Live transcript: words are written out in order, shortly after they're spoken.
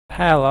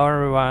Hello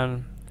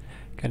everyone,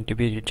 welcome to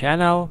the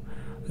channel.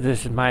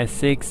 This is my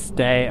 6th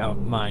day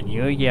of my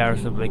New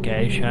Year's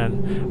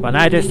obligation when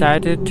I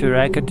decided to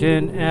record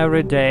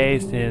every day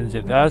since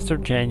the 1st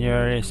of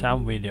January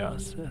some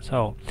videos.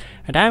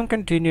 And I'm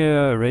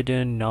continuing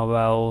reading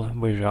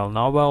visual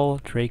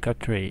novel Trick or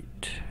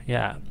Treat.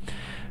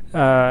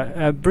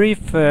 A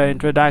brief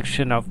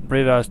introduction of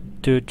previous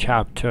 2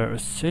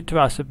 chapters. It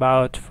was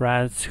about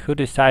friends who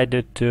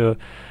decided to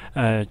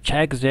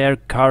check their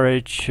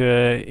courage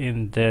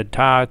in the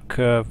dark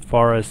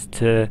forest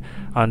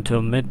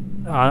until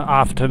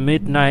after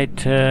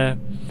midnight in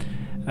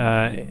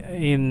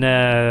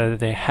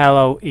the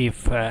Hallow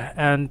Eve,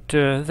 and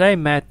they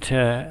met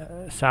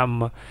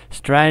some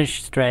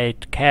strange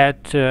straight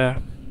cat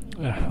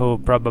who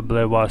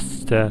probably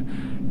was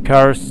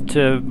cursed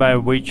by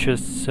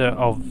witches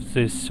of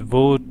this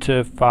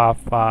wood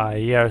far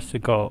years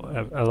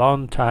ago, a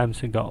long time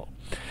ago.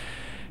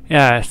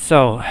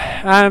 So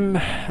I'm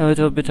a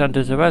little bit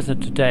under the weather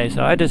today,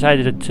 so I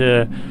decided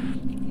to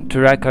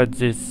record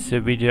this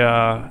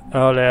video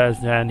earlier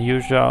than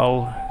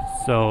usual,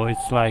 so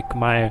it's like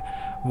my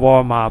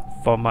warm-up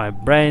for my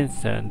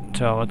brains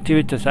and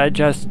activities. I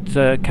just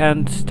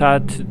can't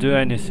start to do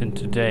anything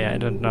today. I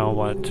don't know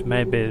what,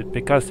 maybe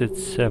because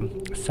it's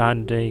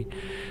Sunday,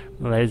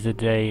 lazy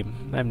day,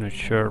 I'm not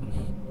sure.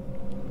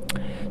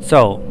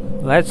 So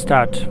let's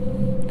start.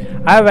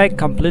 I wake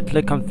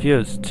completely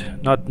confused,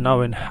 not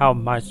knowing how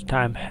much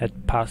time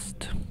had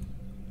passed.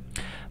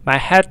 My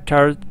head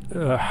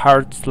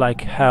hurts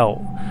like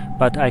hell,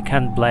 but I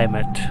can't blame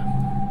it.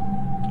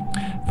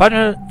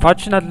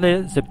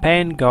 Fortunately, the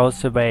pain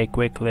goes away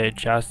quickly,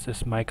 just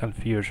as my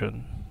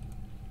confusion.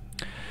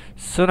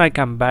 Soon I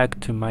come back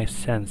to my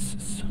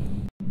senses.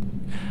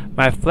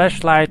 My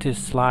flashlight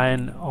is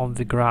lying on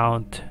the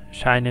ground,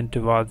 shining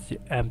towards the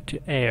empty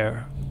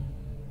air.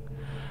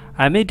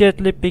 I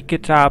immediately pick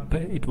it up.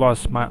 It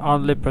was my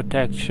only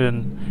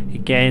protection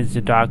against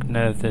the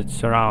darkness that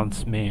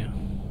surrounds me.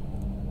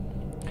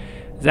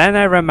 Then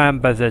I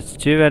remember that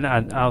Steven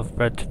and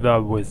Alfred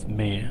were with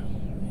me.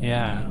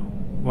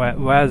 Where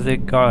are they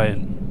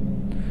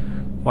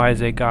going? Why are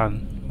they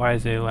gone? Why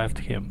they left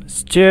him?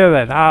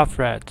 Steven,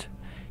 Alfred,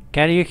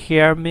 can you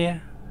hear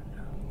me?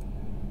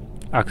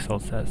 Axel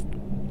says.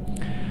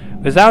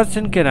 Without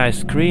thinking, I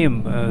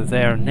scream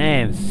their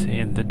names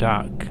in the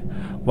dark,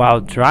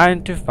 while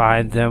trying to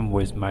find them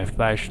with my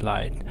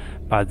flashlight,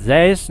 but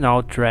there is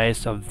no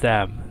trace of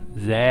them.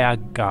 They are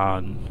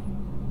gone.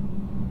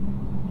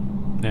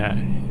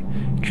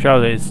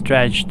 Surely it's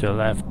strange to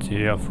left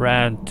your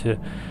friend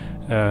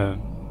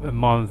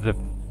among the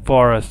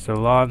forest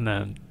alone,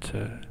 and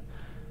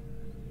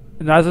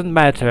it doesn't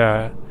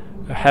matter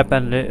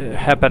happened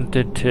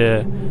it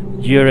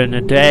during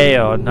the day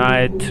or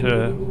night.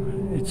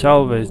 It's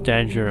always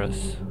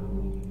dangerous.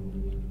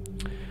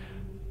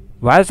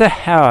 Where the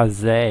hell are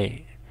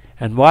they?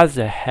 And what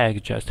the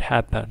heck just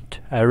happened?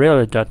 I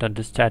really don't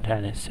understand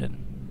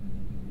anything.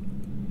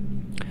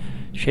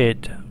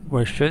 Shit,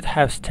 we should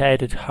have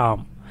stayed at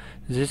home.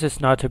 This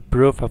is not a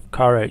proof of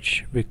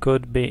courage. We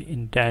could be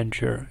in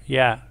danger.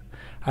 Yeah,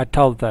 I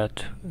told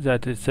that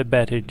it's a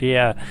bad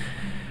idea.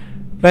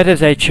 Better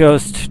they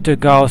chose to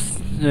go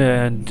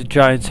and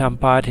join some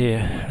party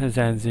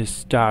than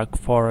this dark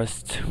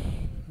forest.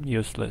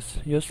 Useless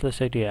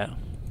idea.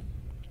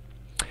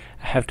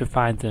 I have to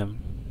find them.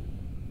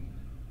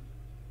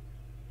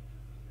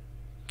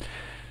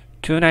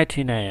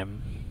 2:19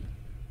 a.m.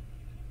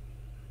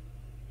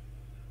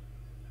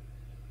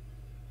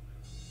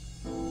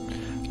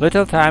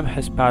 Little time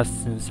has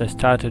passed since I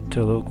started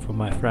to look for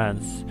my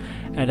friends,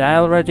 and I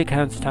already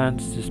can't stand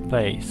this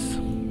place.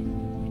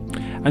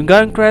 I'm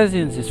going crazy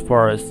in this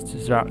forest.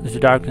 The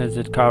darkness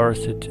that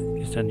covers it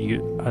is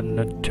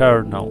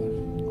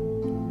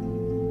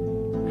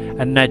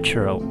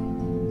unnatural.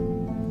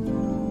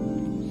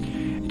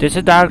 It is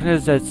a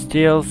darkness that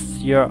steals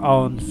your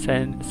own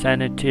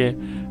sanity,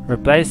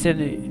 replacing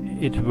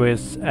it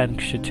with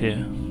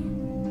anxiety.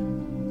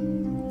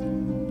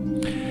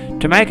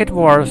 To make it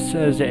worse,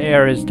 the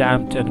air is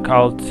damp and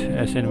cold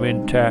as in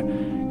winter,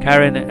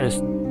 carrying a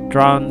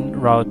strong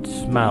rot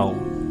smell.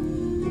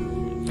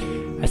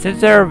 I think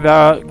there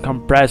were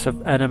compressed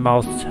of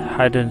animals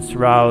hidden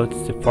throughout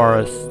the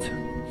forest.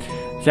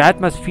 The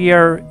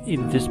atmosphere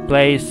in this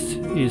place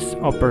is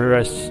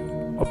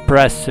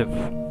oppressive.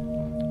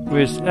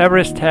 With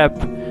every step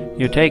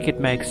you take, it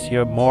makes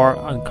you more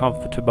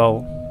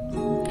uncomfortable.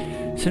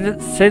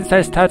 Since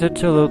I started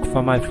to look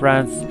for my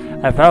friends,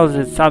 I felt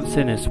that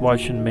something is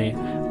watching me,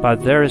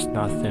 but there is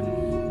nothing.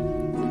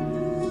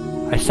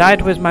 I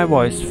sighed with my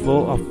voice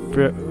full of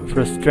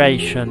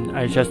frustration.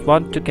 I just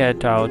want to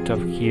get out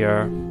of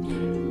here.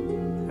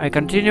 I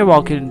continue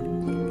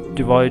walking,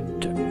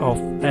 devoid of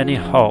any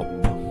hope.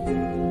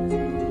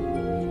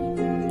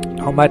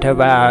 No matter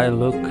where I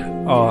look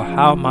or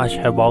how much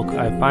I walk,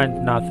 I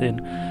find nothing.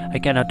 I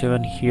cannot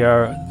even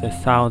hear the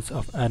sounds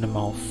of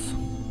animals.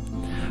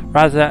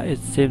 Rather, it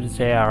seems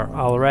they are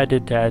already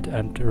dead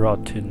and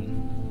rotting.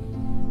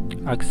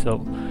 Axel,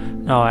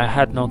 no, I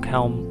had no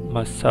calm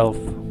myself.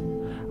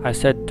 I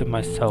said to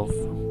myself.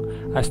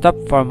 I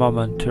stopped for a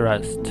moment to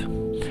rest.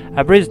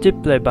 I breathed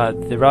deeply,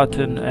 but the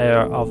rotten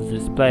air of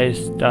this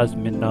place does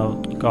me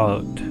no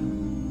good.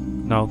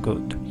 No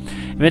good.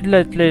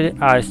 Immediately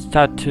I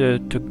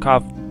started to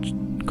cough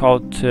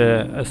cold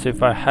as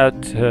if I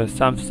had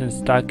something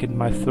stuck in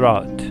my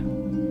throat.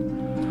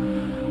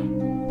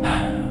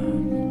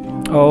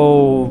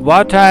 Oh,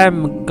 what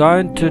I'm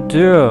going to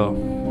do?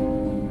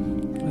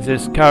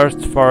 This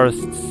cursed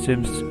forest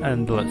seems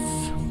endless.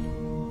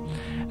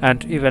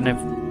 And even if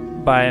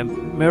by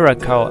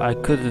miracle I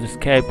couldn't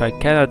escape, I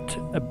cannot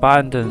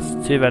abandon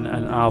Steven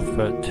and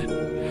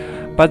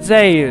Alfred. But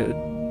they've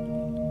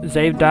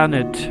done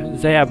it.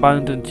 They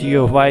abandoned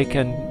you. Why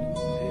can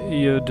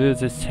you do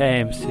the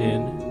same,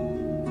 Sin?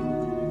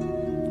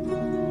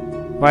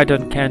 Why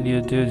can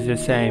you do the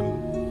same?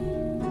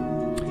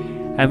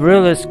 I'm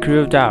really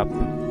screwed up.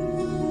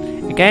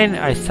 Again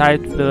I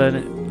sighed,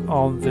 feeling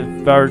on the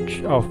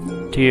verge of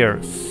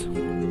tears.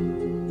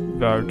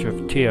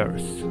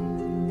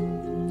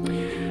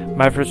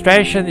 My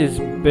frustration is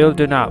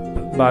building up,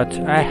 but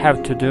I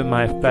have to do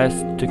my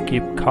best to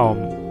keep calm.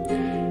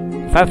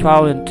 If I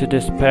fall into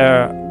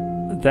despair,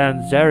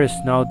 then there is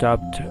no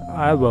doubt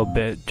I will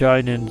be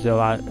joining the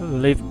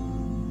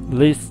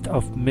list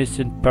of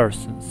missing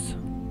persons.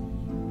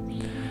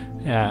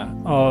 Yeah,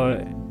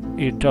 or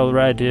it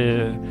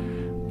already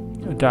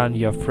done,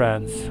 your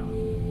friends.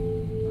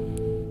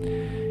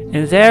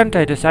 In the end,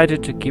 I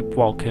decided to keep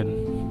walking.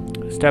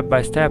 Step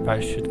by step, I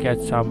should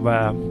get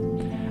somewhere.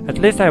 At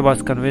least I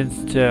was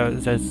convinced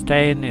that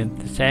staying in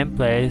the same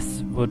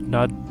place would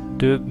not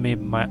do me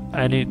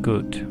any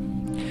good.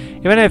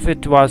 Even if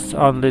it was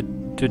only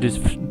to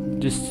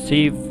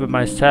deceive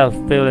myself,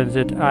 feeling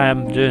that I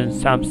am doing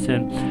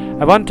something,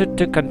 I wanted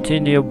to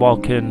continue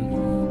walking.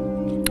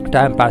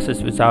 Time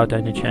passes without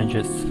any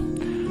changes.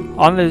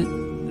 Only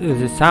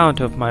the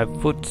sound of my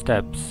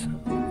footsteps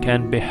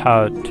can be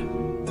heard.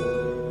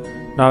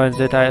 Knowing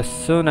that as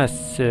soon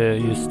as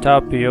you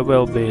stop, you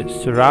will be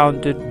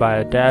surrounded by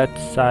a dead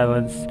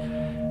silence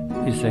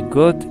is a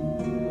good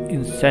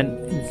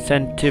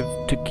incentive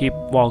to keep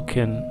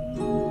walking.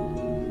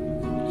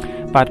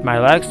 But my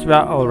legs were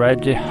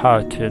already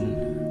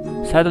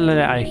hurting.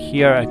 Suddenly I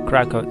hear a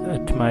crack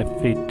at my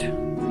feet.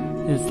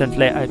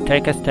 Instantly I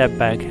take a step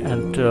back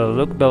and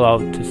look below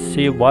to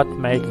see what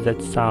made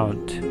that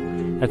sound.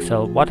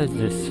 Axel, what is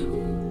this?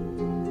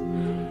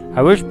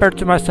 I whispered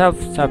to myself,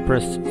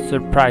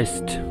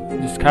 surprised,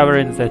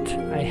 discovering that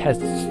I had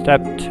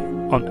stepped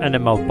on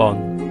animal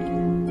bone.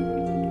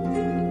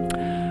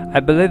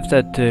 I believe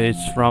that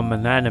it's from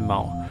an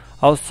animal.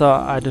 Also,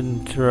 I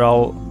didn't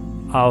rule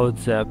out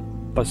the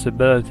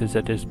possibility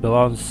that it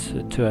belongs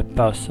to a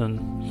person.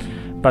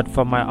 But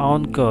for my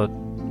own good,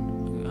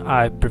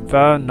 I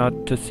prefer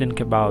not to think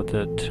about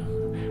it.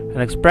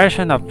 An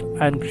expression of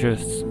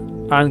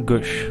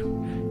anguish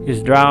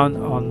is drawn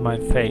on my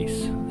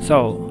face.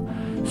 So,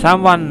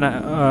 someone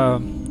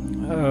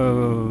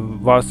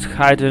was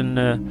hiding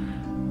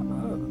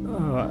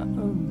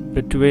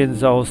between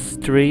those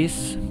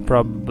trees,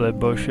 probably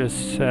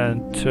bushes,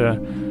 and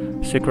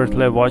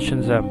secretly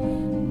watching them.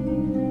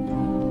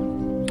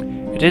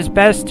 It is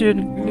best to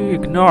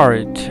ignore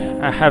it.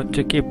 I have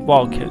to keep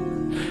walking.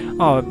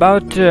 Oh,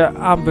 about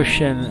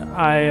ambushing,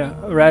 I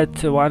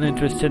read one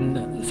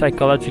interesting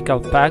psychological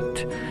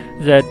fact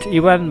that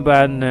even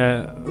when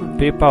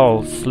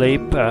people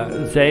sleep,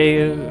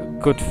 they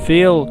could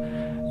feel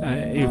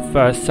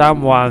if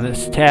someone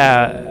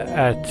stare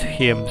at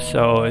him.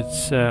 So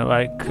it's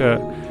like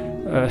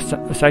a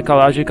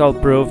psychological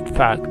proved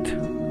fact.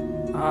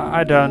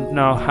 I don't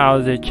know how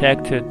they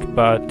checked it,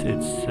 but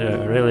it's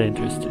really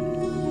interesting.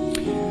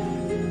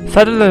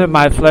 Suddenly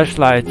my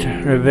flashlight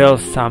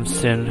reveals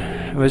something.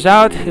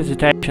 Without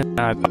hesitation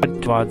I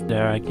pointed towards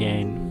there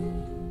again.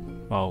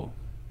 Oh,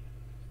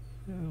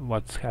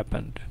 what's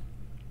happened?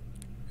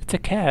 It's a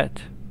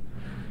cat.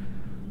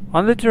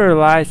 Only to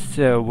realize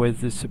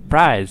with the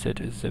surprise it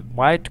is a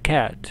white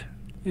cat.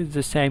 It's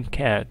the same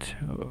cat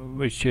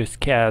which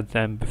scared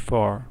them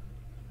before.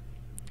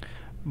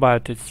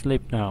 But it's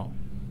asleep now.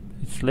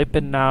 It's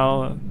sleeping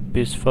now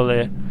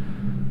peacefully.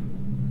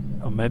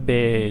 Or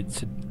maybe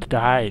it's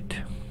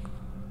died.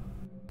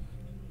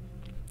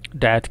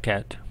 Dead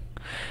cat.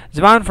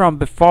 The one from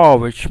before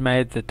which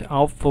made that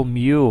awful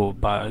mew,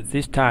 but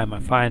this time I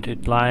find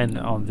it lying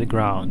on the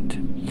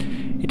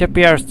ground. It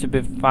appears to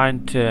be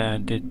faint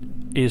and it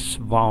is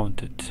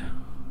wounded.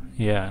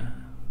 Yeah.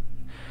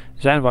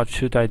 Then what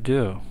should I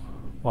do?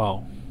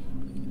 Well,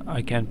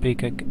 I can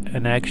pick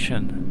an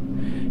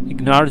action.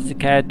 Ignore the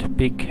cat,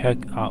 pick her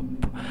up.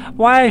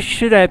 Why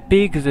should I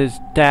pick this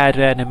dead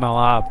animal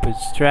up?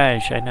 It's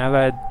strange, I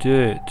never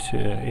do it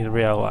in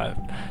real life.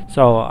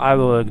 So I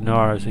will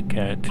ignore the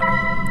cat.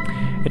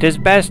 It is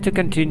best to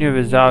continue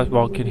without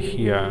walking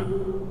here.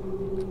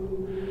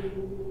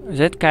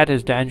 That cat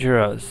is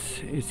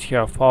dangerous. It's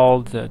her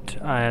fault that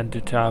I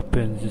ended up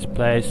in this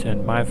place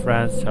and my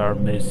friends are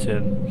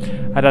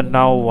missing. I don't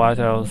know what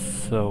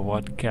else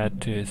what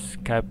cat is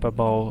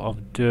capable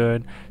of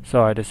doing,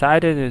 so I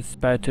decided it's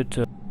better to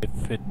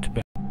leave it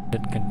behind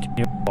and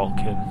continue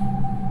walking.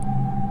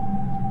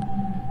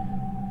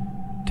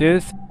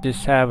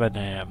 2:37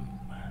 a.m.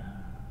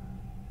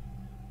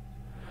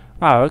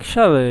 Wow,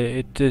 actually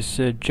it is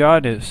a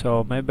journey,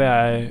 so maybe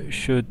I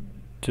should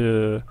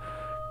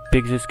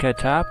pick this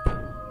cat up.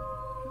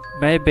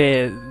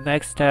 Maybe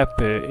next step,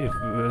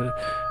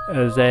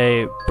 if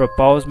they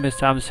propose me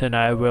something,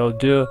 I will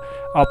do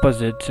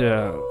opposite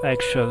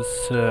actions,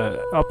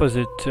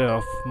 opposite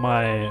of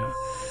my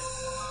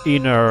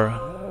inner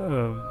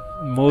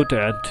mood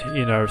and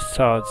inner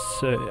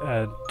thoughts,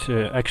 and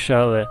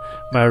actually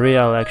my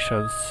real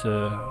actions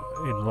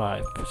in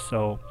life.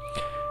 So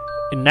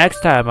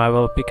next time I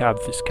will pick up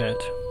this cat.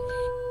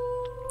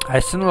 I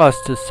soon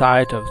lost the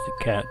sight of the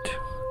cat.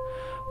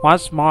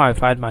 Once more I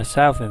find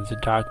myself in the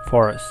dark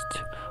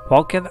forest,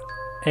 walking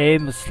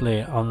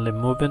aimlessly, only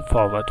moving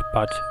forward,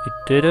 but it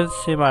didn't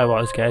seem I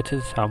was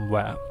getting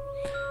somewhere.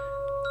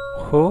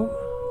 Who?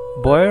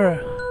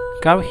 Boyer?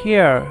 Come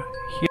here!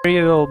 Here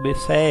you will be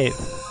safe.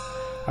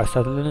 I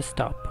suddenly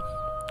stop.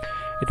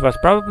 It was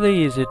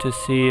probably easy to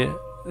see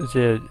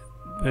the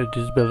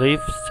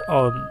disbeliefs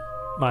on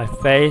my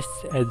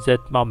face at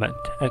that moment.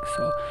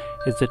 Axel,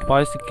 is that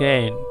voice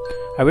again?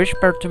 I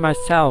whispered to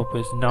myself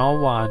with no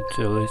one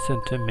to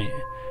listen to me.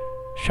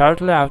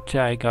 Shortly after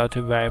I got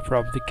away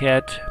from the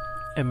cat,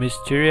 a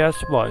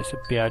mysterious voice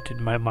appeared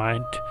in my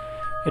mind.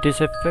 It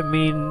is a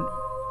feminine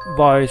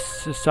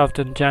voice, soft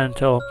and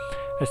gentle,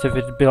 as if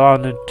it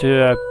belonged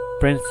to a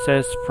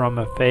princess from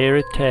a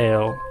fairy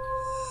tale.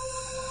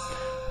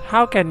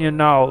 How can you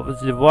know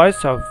the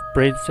voice of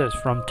princess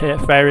from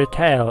fairy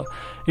tale?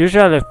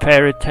 Usually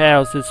fairy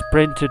tales is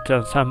printed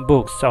on some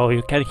books, so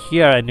you can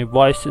hear any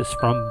voices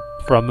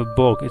from a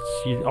book.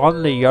 It's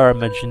only your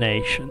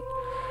imagination.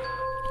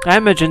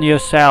 Imagine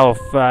yourself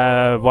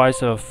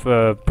voice of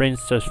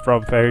princess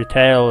from fairy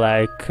tale,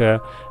 like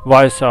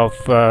voice of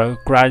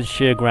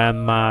crunchy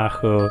grandma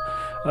who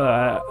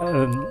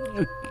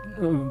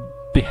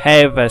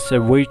behave as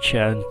a witch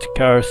and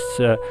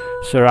curse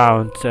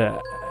surround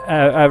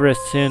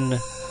everything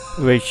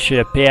which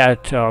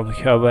appeared on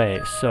her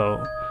way.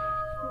 So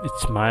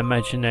it's my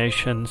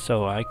imagination,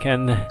 so I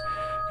can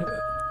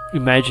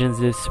imagine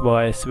this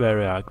voice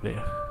very ugly.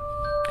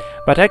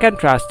 But I can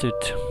trust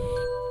it.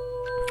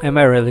 Am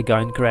I really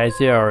going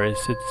crazy, or is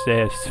it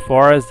this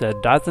forest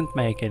that doesn't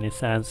make any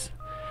sense?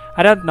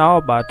 I don't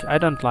know, but I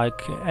don't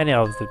like any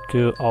of the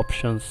two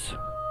options.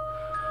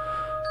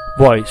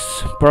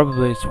 Voice.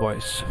 Probably it's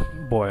voice.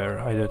 Boyer,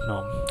 I don't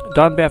know.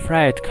 Don't be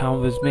afraid,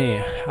 come with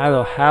me. I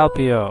will help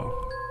you.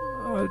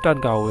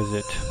 Don't go with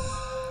it.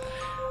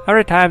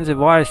 Every time the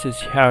voice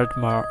is heard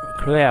more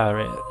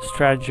clearly,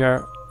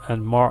 stranger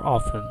and more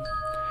often.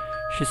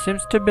 She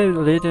seems to be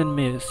leading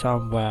me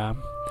somewhere.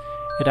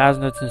 It does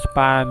not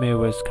inspire me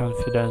with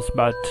confidence,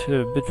 but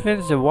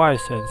between the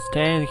voice and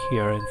staying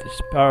here in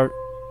this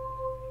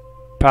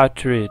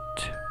patriot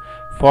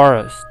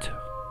forest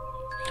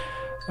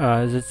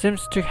that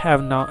seems to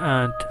have no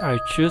end, I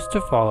choose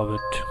to follow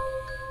it.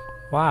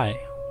 Why?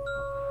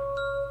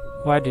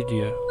 Why did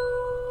you?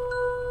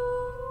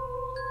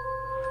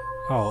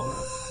 Oh,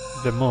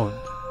 the moon.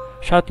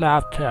 Shortly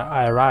after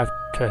I arrived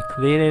to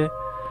a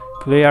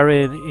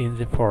clearing in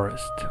the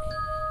forest.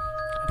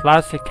 At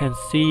last I can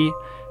see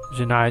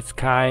the night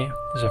sky.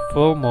 The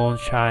full moon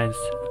shines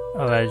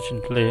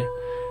elegantly,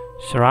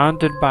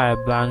 surrounded by a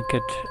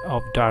blanket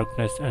of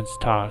darkness and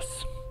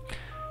stars.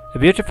 A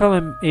beautiful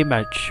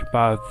image,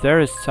 but there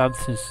is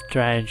something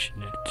strange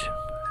in it.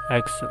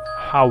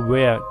 How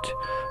weird.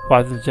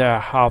 Wasn't there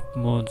half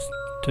moons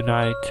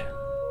tonight?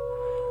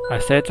 I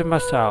say to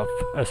myself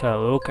as I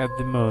look at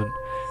the moon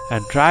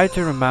and try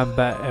to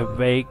remember a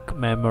vague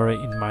memory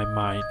in my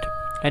mind.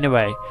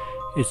 Anyway,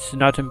 it's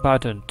not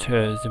important.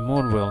 The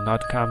moon will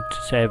not come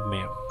to save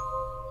me.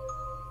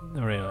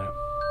 Really.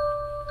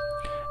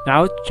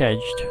 Now it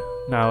changed.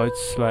 Now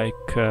it's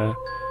like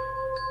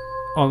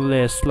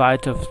only a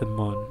slight of the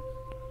moon.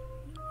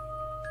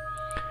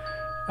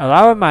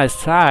 Allowing my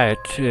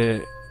sight,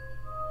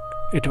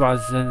 it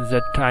was then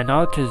that I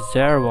noticed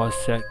there was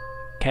a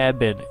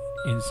cabin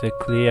in the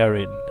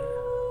clearing.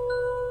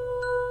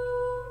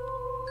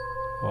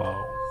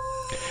 Wow.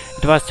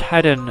 It was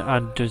hidden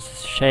under the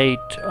shade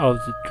of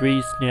the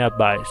trees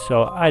nearby,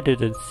 so I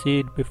didn't see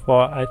it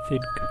before, I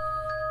think.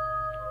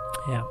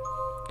 Yeah.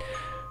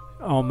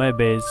 Or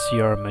maybe it's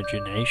your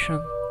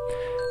imagination.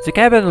 The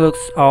cabin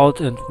looks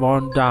old and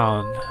worn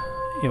down,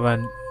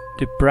 even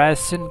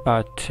depressing,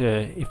 but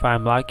if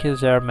I'm lucky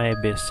there may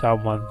be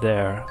someone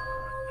there.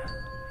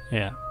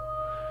 Yeah.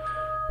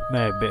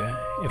 Maybe.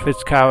 If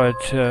it's covered,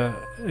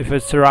 if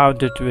it's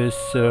surrounded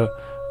with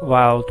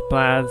wild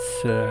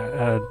plants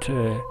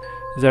and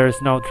there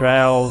is no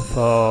trail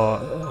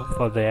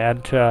for the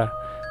enter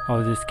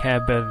of this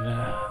cabin,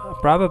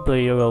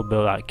 probably you will be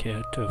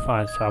lucky to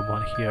find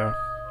someone here.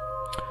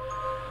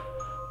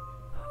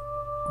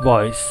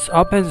 Voice.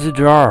 Open the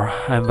door.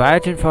 I'm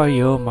waiting for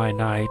you, my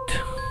knight.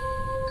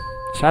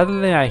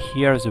 Suddenly I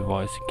hear the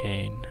voice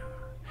again.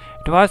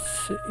 It was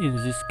in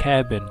this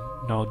cabin,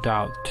 no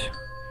doubt.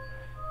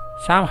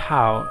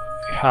 Somehow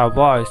her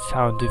voice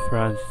sound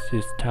different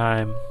this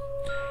time.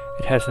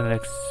 It has an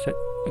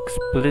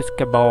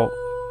inexplicable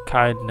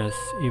kindness,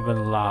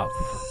 even love.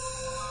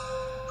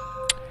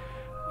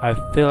 I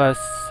feel as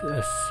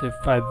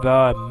if I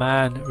were a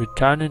man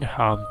returning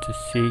home to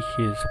see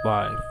his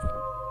wife.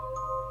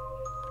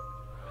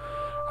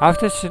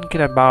 After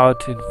thinking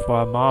about it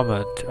for a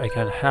moment, I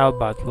can't help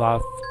but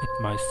laugh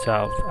at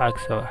myself.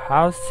 Axel,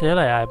 how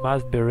silly, I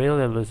must be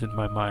really losing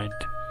my mind.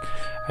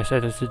 I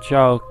said as a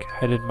joke,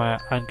 hiding my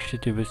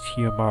anxiety with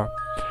humor.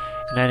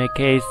 In any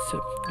case,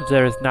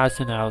 there is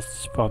nothing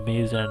else for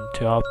me than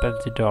to open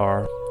the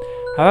door.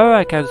 However,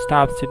 I can't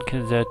stop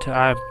thinking that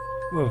I'm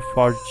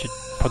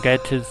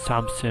forgetting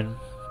something.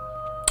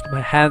 My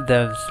hand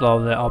then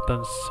slowly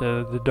opens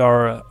the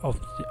door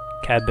of the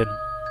cabin.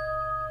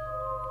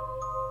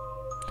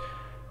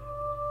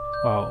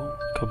 Wow,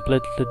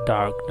 completely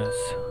darkness.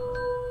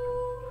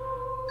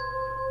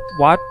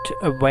 What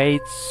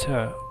awaits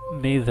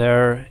me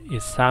there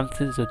is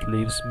something that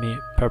leaves me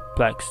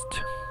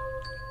perplexed.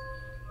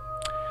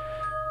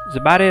 The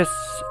bodies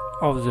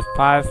of the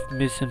 5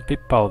 missing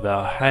people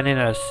were hanging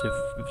as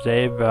if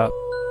they were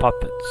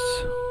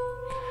puppets,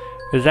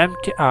 with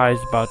empty eyes,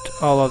 but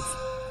all of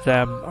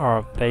them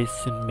are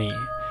facing me,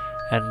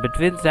 and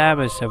between them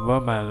is a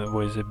woman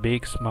with a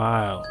big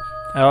smile.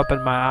 I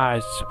opened my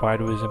eyes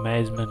wide with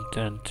amazement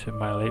and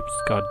my lips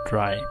got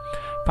dry.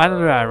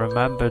 Finally I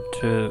remembered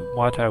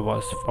what I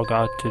was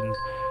forgotten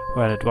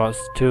when it was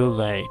too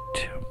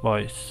late.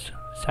 Voice,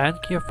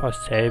 thank you for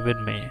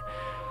saving me,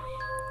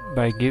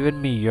 by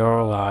giving me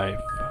your life,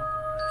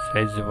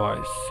 says the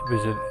voice,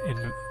 with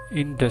an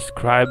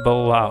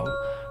indescribable love,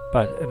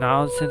 but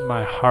announcing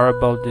my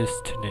horrible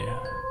destiny.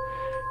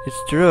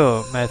 It's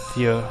true,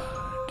 Matthew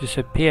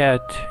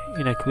disappeared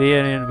in a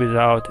clearing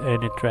without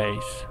any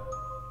trace.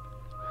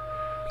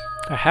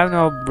 I have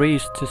no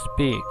breath to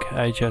speak,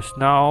 I just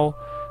know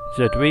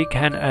that we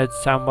can add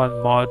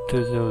someone more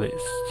to the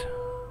list.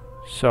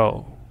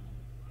 So,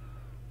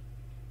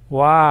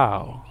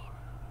 wow,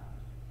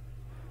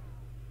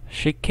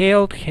 she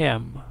killed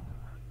him.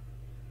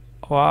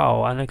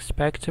 Wow,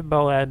 unexpected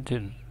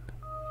ending.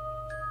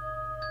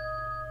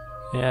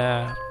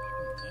 Yeah,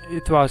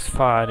 it was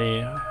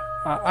funny.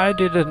 I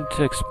didn't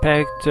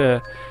expect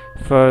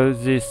for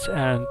this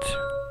end.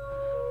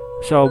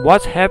 So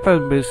what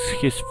happened with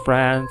his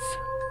friends?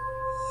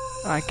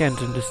 I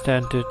can't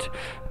understand it.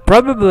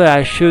 Probably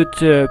I should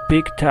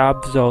picked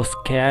up those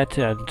cat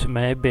and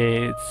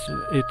maybe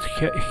it's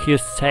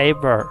his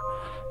saver.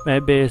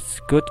 Maybe it's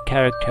good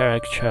character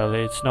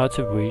actually. It's not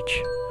a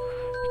witch.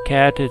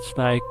 Cat is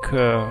like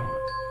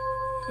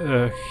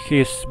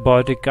his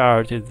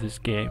bodyguard in this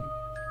game.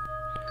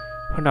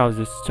 Who knows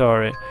the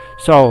story?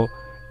 So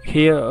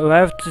he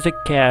left the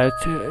cat.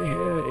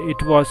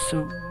 It was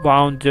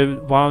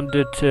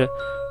wounded,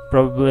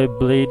 probably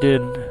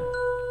bleeding,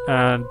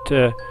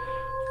 and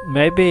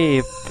maybe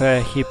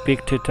if he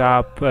picked it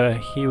up,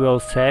 he will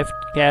save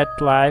cat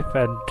life,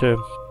 and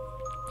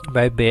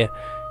maybe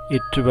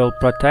it will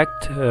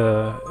protect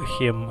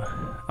him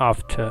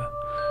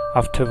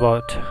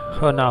afterward.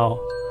 Who knows?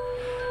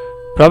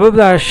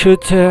 Probably I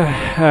should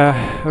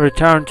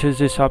return to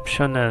this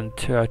option and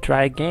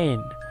try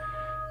again.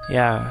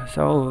 Yeah,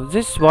 so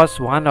this was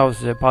one of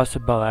the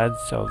possible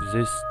ends of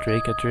this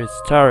trick-or-treat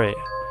story.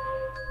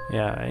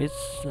 Yeah,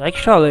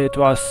 it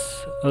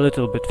was a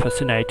little bit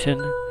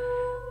fascinating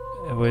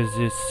with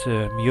this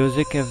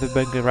music in the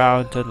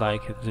background. I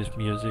like this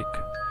music.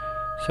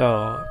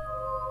 So,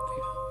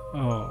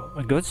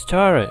 a good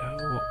story.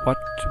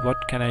 What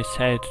can I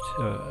say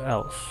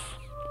else?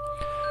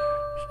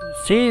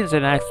 See in the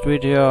next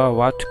video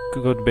what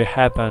could be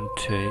happened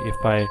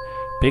if I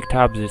picked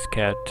up this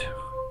cat.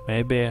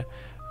 Maybe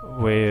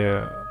we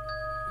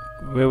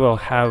will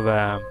have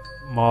a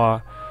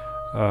more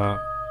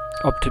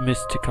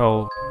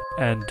optimistical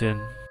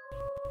ending.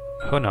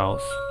 Who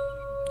knows?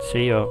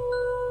 See you.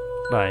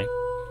 Bye.